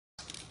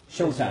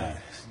Showtime.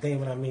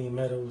 Damn, what I mean,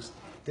 Meadows.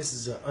 This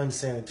is an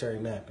unsanitary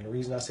napkin. The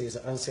reason I say it's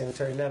an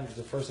unsanitary napkin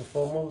is first and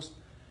foremost,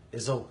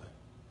 it's open.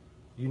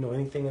 You know,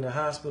 anything in the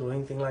hospital,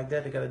 anything like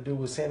that got to do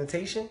with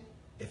sanitation,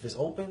 if it's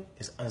open,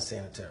 it's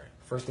unsanitary.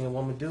 First thing a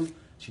woman do,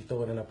 she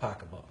throw it in her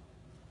pocketbook.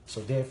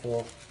 So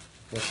therefore,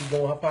 when she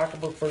go in her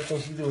pocketbook, first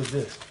thing she do is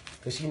this.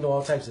 Because she know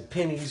all types of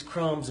pennies,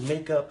 crumbs,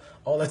 makeup,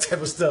 all that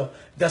type of stuff.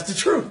 That's the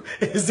truth.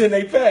 It's in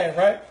a pad,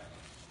 right?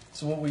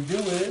 So what we do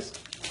is,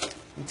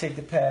 we take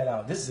the pad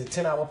out. This is a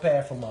 10-hour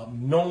pad from a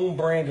known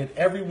brand that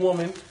every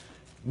woman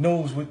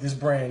knows what this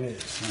brand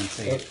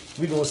is.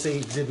 We're going to say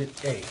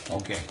Exhibit A.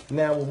 Okay.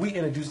 Now, what we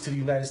introduced to the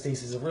United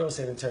States is a real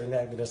sanitary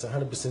napkin that's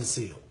 100%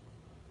 sealed.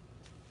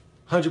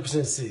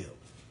 100% sealed.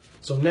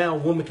 So now a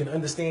woman can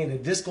understand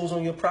that this goes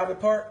on your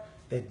private part,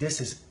 that this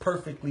is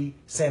perfectly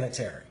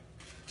sanitary.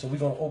 So we're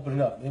going to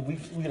open it up.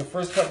 We're the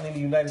first company in the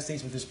United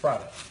States with this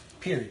product,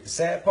 period. The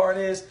sad part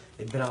is,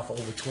 it's been out for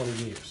over 20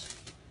 years.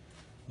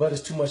 But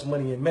it's too much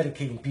money in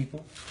medicating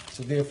people,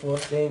 so therefore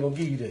they ain't gonna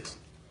give you this.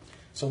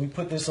 So we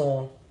put this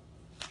on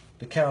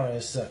the counter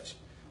as such.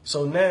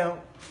 So now,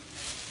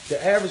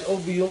 the average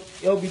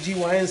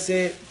OBGYN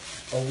said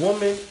a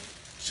woman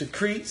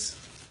secretes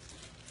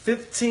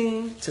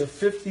 15 to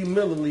 50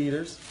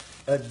 milliliters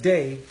a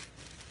day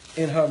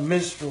in her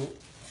menstrual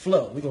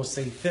flow. We're gonna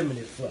say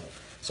feminine flow.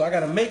 So I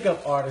got a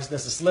makeup artist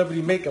that's a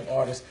celebrity makeup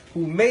artist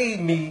who made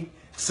me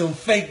some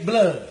fake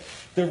blood.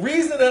 The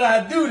reason that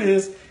I do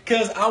this,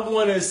 because I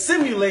want to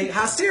simulate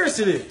how serious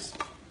it is.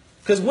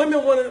 Because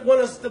women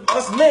want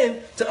us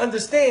men to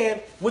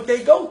understand what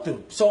they go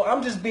through. So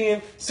I'm just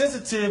being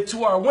sensitive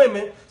to our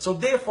women. So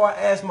therefore I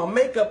asked my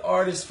makeup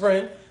artist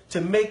friend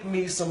to make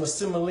me some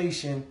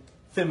assimilation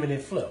feminine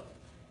flow.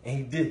 And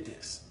he did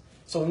this.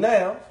 So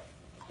now,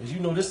 as you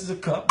know, this is a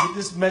cup. Get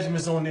this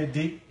measurements on there,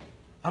 D.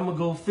 I'm going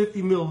to go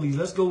 50 milliliters.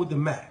 Let's go with the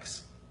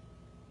max.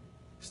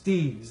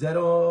 Steve, is that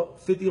all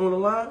 50 on the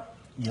line?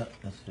 Yep,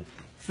 that's 50.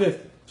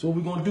 50. So what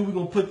we're going to do, we're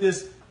going to put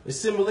this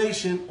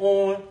assimilation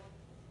on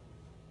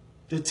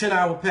the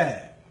 10-hour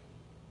pad.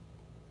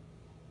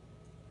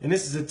 And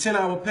this is a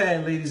 10-hour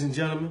pad, ladies and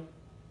gentlemen.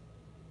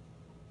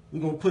 We're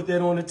going to put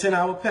that on the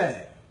 10-hour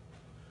pad.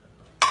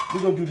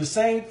 We're going to do the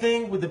same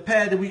thing with the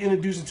pad that we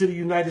introduced into the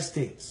United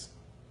States.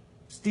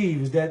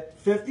 Steve, is that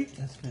 50?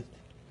 That's 50.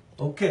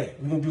 Okay.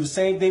 We're going to do the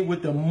same thing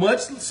with the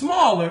much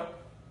smaller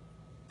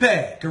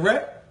pad,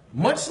 correct?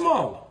 Much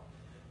smaller.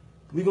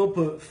 We're going to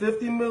put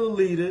 50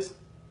 milliliters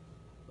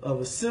of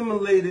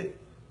assimilated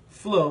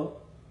flow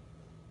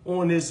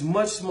on this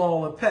much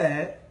smaller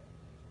pad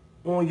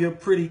on your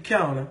pretty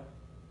counter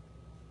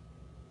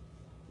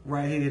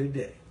right here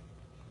today.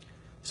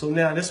 So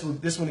now this one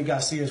it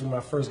got serious when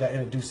I first got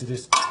introduced to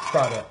this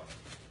product.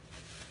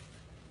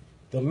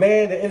 The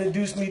man that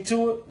introduced me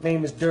to it,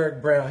 name is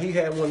Derek Brown. He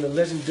had one of the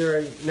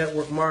legendary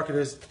network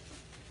marketers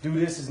do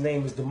this. His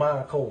name is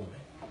Demond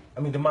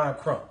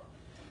Crump.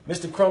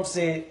 Mr. Crump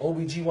said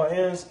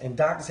OBGYNs and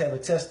doctors have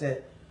attested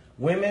that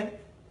women,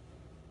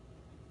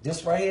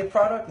 this right here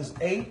product is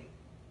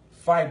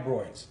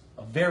fibroids,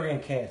 ovarian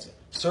cancer,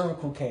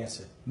 cervical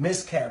cancer,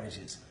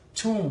 miscarriages,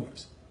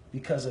 tumors,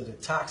 because of the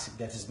toxic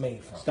that it's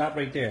made from. Stop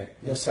right there.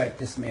 Yes, Looks like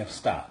this may have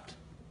stopped.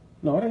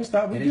 No, it ain't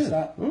stopped. We It good. ain't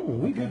stopped?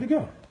 We good to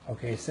go.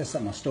 Okay, it says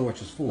something on storage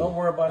was full. Don't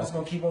worry about it. It's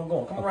going to keep on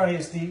going. Come around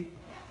here, Steve.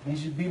 You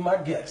should be my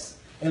guest.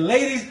 And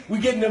ladies, we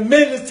getting the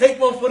men. Let's take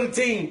one for the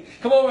team.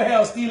 Come over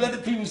here, Steve. Let the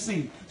people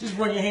see. Just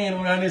run your hand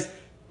around this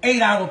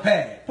 8-hour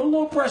pad. Put a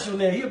little pressure on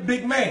there. He's a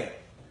big man.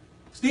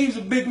 Steve's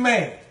a big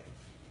man.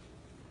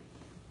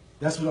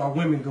 That's what our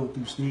women go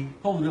through, Steve.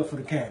 Hold it up for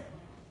the camera.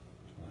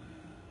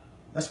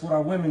 That's what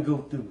our women go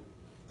through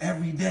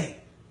every day.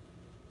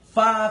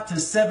 5 to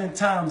 7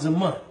 times a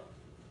month.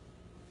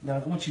 Now, I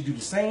want you to do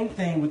the same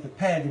thing with the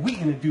pad that we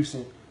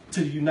introducing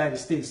to the United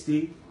States,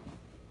 Steve.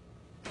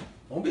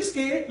 Don't be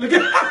scared. Look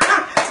at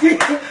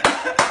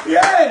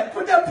yeah,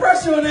 put that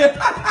pressure on there.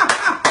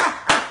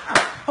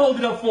 Hold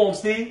it up for him,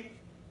 Steve.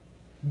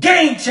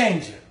 Game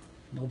changer.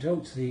 No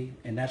joke, Steve.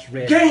 And that's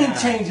red. Game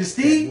changer,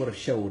 Steve. Would have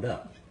showed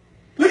up.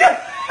 Look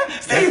at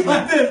Steve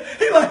like this.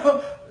 He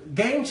like,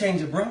 game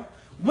changer, bro.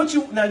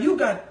 Now you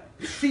got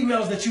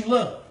females that you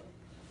love.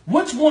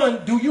 Which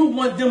one do you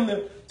want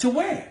them to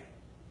wear?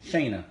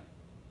 Shayna.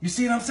 You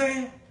see what I'm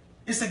saying?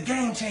 It's a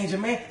game changer,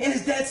 man. And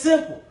it's that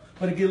simple.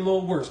 But it get a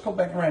little worse. Come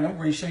back around. I'm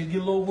ready to show you it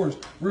get a little worse.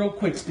 Real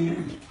quick,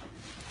 Steve.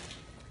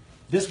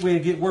 This way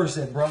it get worse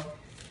at, bro.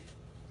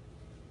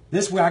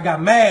 This way I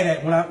got mad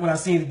at when I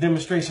seen the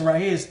demonstration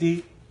right here,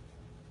 Steve.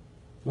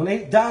 When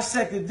they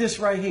dissected this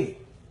right here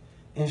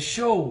and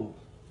showed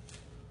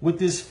what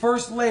this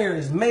first layer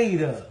is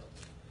made of,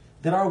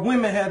 that our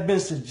women have been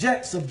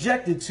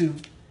subjected to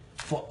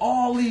for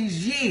all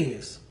these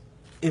years,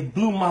 it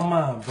blew my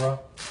mind, bro.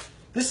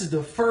 This is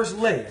the first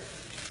layer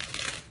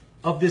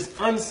of this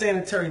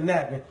unsanitary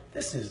napkin.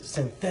 This is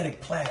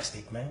synthetic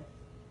plastic, man.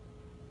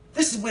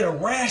 This is where the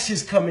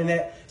rashes come in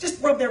at.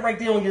 Just rub that right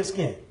there on your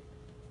skin.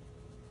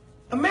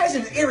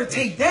 Imagine to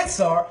irritate that,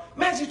 sir.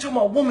 Imagine you're talking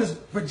about a woman's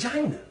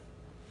vagina.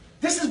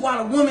 This is why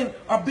the women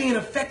are being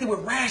affected with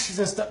rashes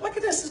and stuff. Look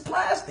at this, it's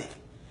plastic.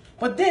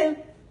 But then,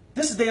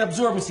 this is their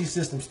absorbency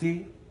system,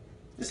 Steve.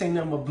 This ain't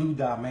nothing but blue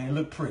dye, man. It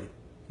look pretty.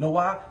 Know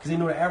why? Because they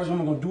know the average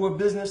woman gonna do her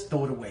business,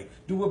 throw it away.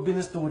 Do her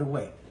business, throw it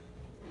away.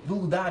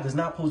 Blue dye is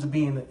not supposed to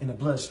be in the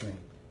bloodstream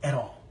at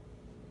all.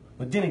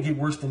 But then it get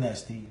worse than that,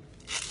 Steve.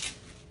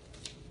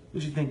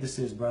 What you think this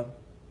is, brother?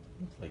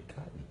 It's like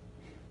cotton.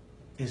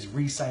 It's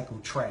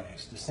recycled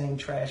trash. The same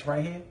trash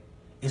right here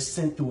is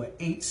sent through an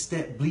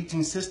 8-step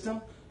bleaching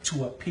system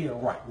to appear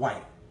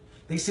white.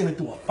 They send it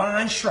through a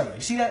fine shredder.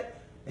 You see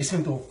that? They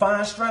send it through a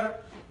fine shredder,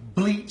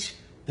 bleach,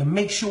 to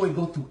make sure it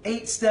go through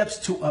 8 steps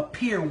to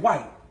appear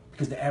white.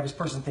 Because the average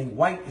person think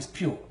white is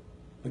pure.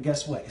 But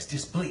guess what? It's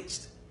just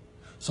bleached.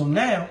 So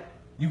now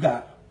you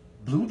got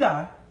blue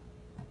dye,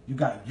 you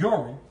got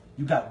urine,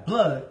 you got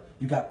blood,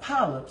 you got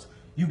polyps,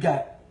 you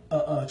got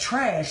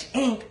trash,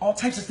 ink, all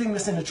types of things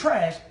that's in the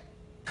trash.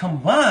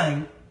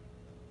 Combined,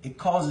 it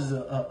causes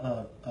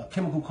a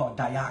chemical called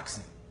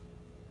dioxin.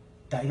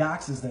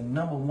 Dioxin is the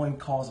 #1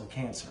 cause of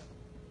cancer.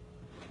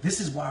 This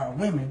is why our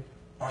women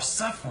are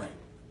suffering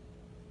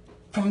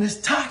from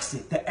this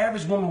toxic. The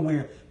average woman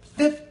wears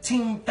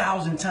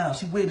 15,000 times.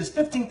 She wears this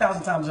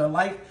 15,000 times in her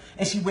life,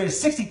 and she wears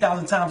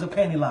 60,000 times a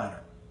panty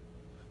liner.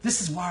 This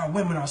is why our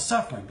women are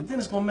suffering. But then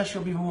it's going to mess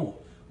you up even more.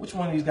 Which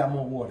one of these got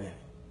more water in it?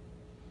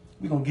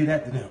 We're going to get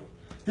after them.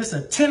 This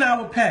is a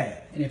 10-hour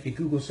pad. And if you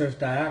Google search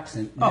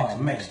dioxin,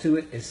 Man. next to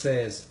it, it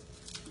says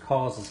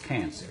causes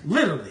cancer.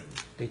 Literally.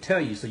 They tell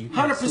you so you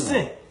can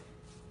 100%.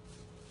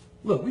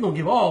 Look, we're going to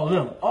give all of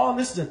them. All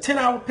this is a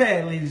 10-hour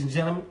pad, ladies and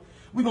gentlemen.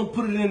 We're going to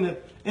put it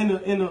in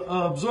the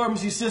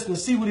absorbency system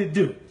and see what it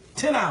do.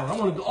 10 hours. I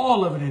want to get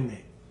all of it in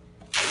there.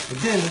 But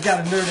then we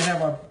got a nerve to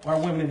have our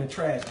women in the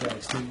trash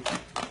bags, Steve.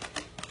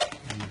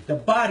 The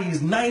body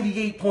is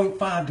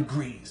 98.5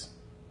 degrees.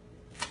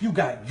 You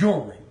got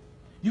urine.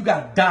 You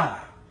got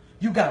dye.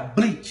 You got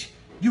bleach.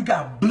 You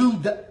got blue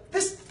dye.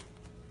 This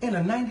in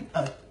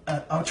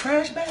a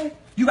trash bag?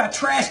 You got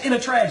trash in a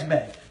trash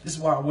bag. This is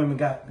why our women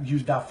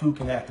use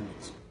diflucan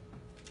afterwards.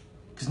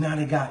 Because now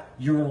they got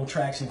urinary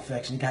tract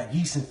infection. They got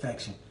yeast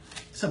infection.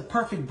 It's a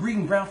perfect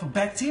breeding ground for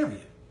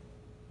bacteria.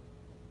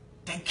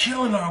 They're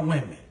killing our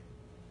women.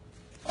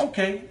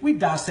 Okay, we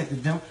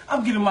dissected them.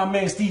 I'm giving my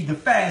man Steve the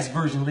fast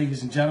version,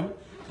 ladies and gentlemen.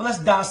 But let's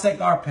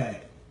dissect our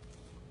pad.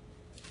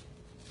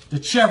 The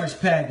Cherish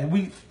pad that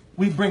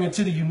we bring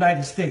into the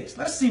United States.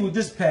 Let's see what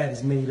this pad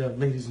is made of,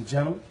 ladies and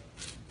gentlemen.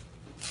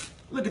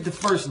 Look at the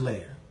first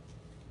layer.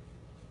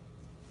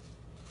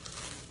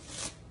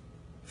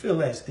 Feel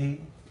that,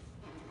 Steve.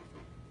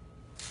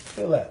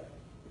 Feel that.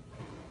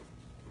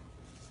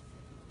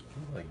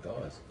 Like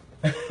gauze.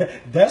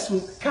 That's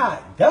what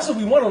cotton. That's what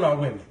we want on our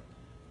women.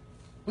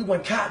 We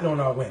want cotton on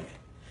our women.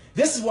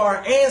 This is why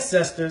our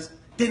ancestors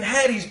didn't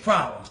have these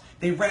problems.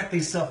 They wrapped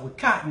themselves with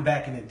cotton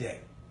back in the day.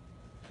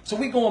 So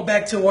we going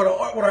back to what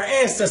our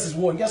ancestors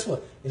wore. And guess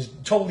what? It's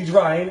totally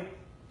dry, ain't it?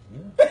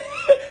 Yeah.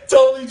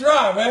 Totally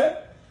dry, man.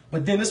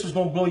 But then this was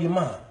going to blow your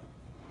mind.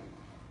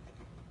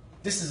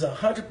 This is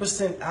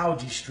 100%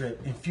 algae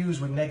strip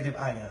infused with negative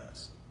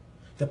ions.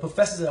 The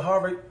professors at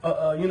Harvard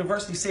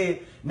University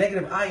said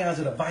negative ions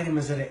are the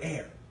vitamins of the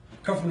air.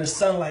 Come from the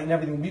sunlight and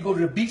everything. When you go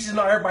to the beaches and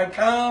all, everybody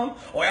calm,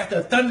 or after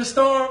a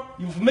thunderstorm,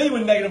 you're familiar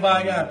with negative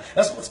ions.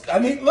 That's what I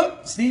mean.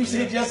 Look, Steve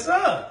said yes,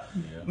 sir.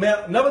 Yeah.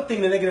 Now, another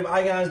thing the negative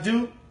ions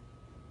do,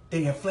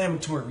 they're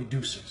inflammatory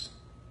reducers.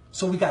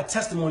 So we got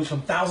testimonies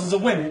from thousands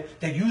of women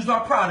that used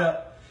our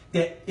product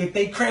that if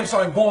they cramps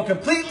aren't going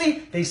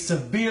completely, they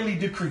severely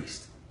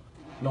decreased.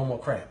 No more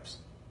cramps.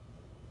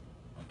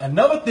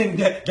 Another thing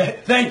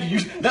thank you,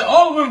 that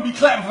all women be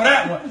clapping for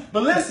that one.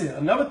 But listen,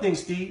 another thing,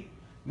 Steve,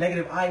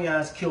 negative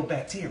ions kill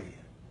bacteria.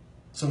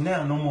 So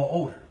now no more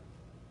odor.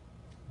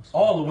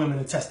 All the women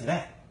attest to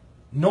that.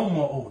 No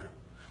more odor.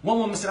 One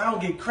woman said, I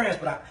don't get cramps,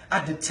 but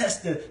I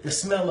detest the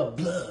smell of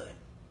blood.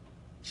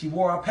 She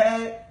wore our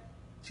pad.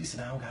 She said,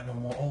 I don't got no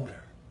more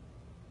odor.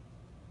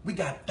 We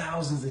got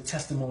thousands of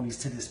testimonies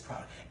to this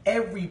product.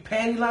 Every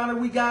panty liner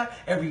we got,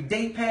 every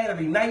day pad,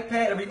 every night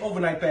pad, every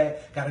overnight pad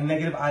got a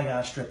negative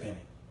ion strip in it.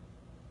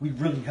 We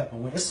really helping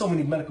women. There's so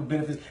many medical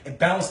benefits. It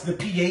balances the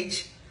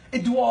pH.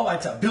 It do all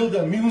that to build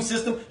the immune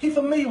system. He's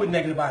familiar with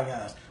negative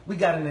ions. We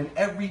got it in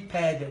every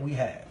pad that we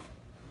have.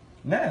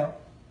 Now,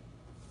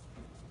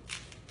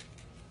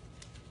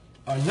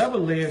 another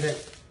layer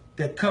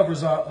that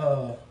covers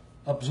our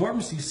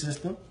absorbency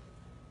system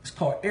is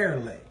called air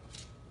lay.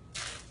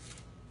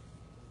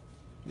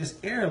 This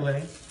air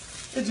lay,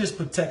 it just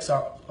protects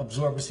our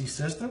absorbency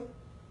system.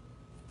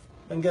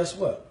 And guess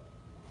what?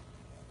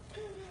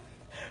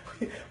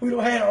 We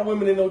don't have our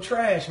women in no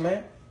trash,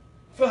 man.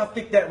 Feel how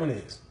thick that one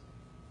is.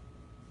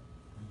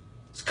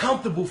 It's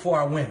comfortable for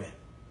our women.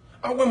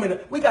 Our women,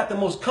 we got the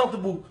most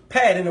comfortable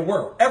pad in the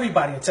world.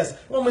 Everybody attests.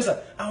 Women's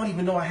like, I don't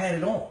even know I had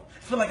it on. I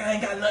feel like I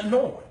ain't got nothing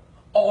on.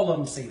 All of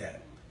them say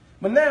that.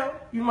 But now,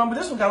 you remember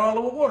this one got all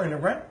the water in it,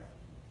 right?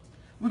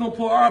 We're going to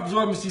pour our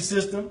absorbency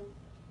system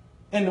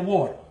in the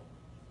water.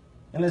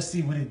 And let's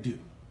see what it do.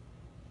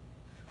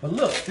 But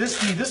look,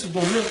 this is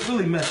going to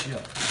really mess you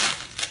up.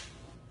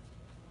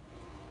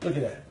 Look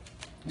at that.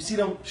 You see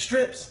them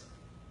strips?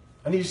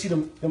 I need you to see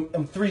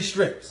them 3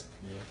 strips.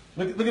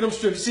 Yeah. Look at them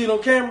strips. You see it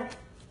on camera?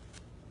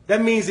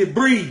 That means it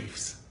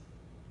breathes.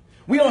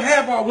 We don't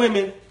have our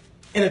women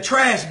in a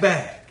trash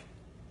bag.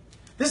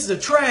 This is a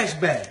trash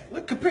bag.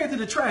 Look, compared to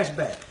the trash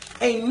bag,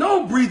 ain't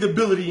no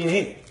breathability in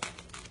here.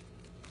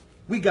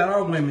 We got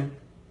our women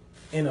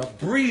in a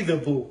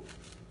breathable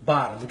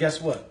bottom. And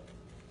guess what?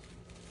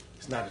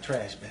 It's not a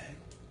trash bag.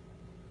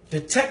 The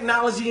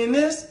technology in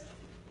this,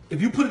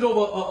 if you put it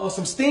over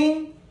some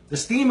steam, the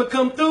steam will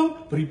come through,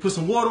 but if you put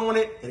some water on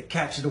it, it'll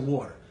capture the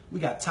water. We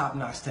got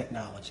top-notch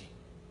technology.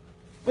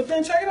 But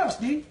then check it out,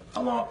 Steve.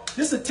 How long?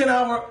 This is a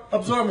 10-hour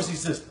absorbency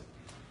system.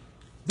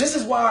 This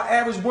is why our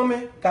average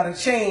woman got to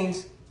change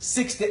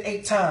 6 to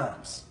 8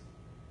 times.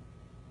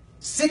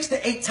 6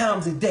 to 8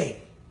 times a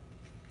day.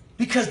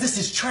 Because this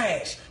is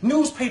trash.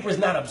 Newspaper is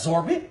not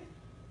absorbent.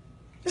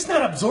 It's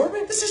not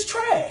absorbent. This is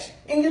trash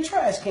in your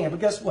trash can. But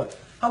guess what?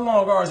 How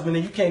long ours been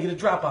there? You can't get a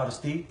drop out of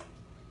Steve.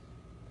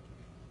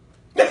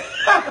 Look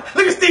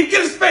at Steve.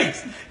 Get his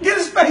face. Get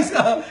his face.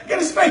 Get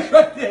his face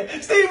right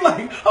there. Steve,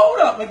 like, hold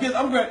up.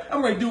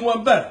 I'm ready to do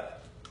one better.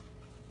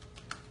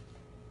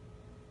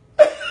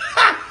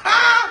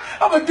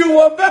 I'm gonna do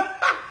one better.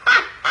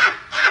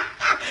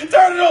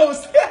 Turn it over.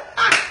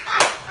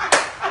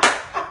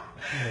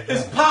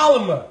 It's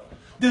polymer.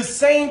 The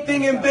same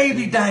thing in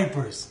baby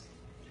diapers.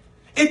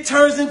 It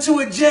turns into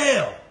a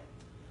gel.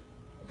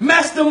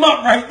 Messed them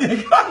up right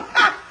there.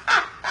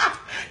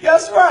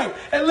 That's right.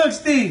 And look,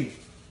 Steve,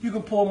 you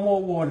can pour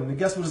more water in it.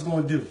 Guess what it's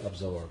going to do?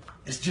 Absorb.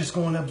 It's just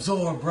going to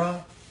absorb,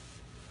 bro.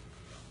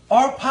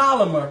 Our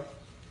polymer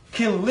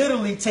can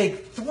literally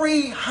take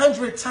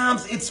 300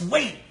 times its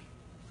weight.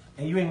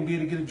 And you ain't going to be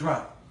able to get a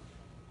drop.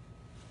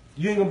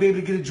 You ain't going to be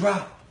able to get a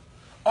drop.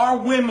 Our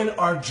women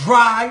are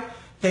dry,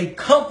 they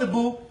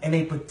comfortable, and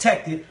they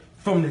protected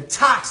from the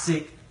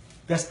toxic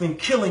that's been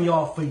killing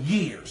y'all for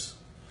years.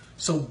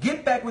 So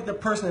get back with the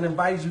person that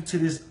invited you to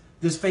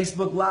this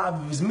Facebook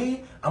Live. If it's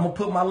me, I'm going to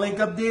put my link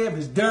up there. If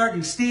it's Derek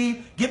and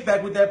Steve, get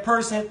back with that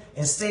person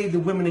and save the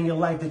women in your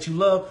life that you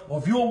love. Or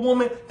if you're a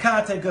woman,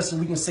 contact us so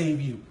we can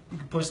save you. You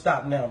can push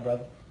stop now,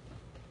 brother.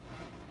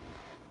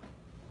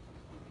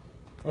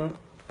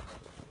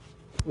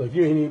 Look,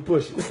 you ain't even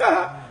pushing.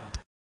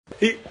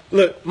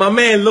 Look, my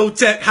man low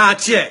tech, high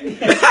check.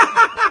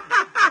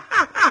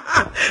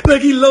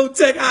 Look, he low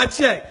tech, high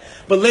check.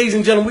 But ladies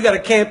and gentlemen, we got a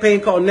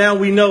campaign called Now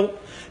We Know,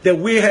 that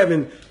we're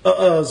having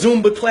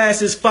Zumba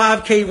classes,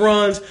 5K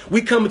runs.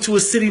 We coming to a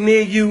city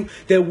near you,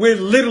 that we're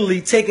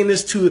literally taking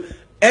this to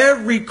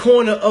every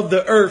corner of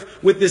the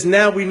earth with this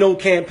Now We Know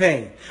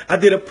campaign. I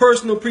did a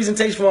personal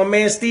presentation for my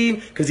man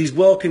Steve because he's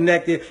well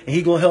connected and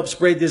he's going to help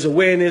spread this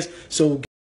awareness. So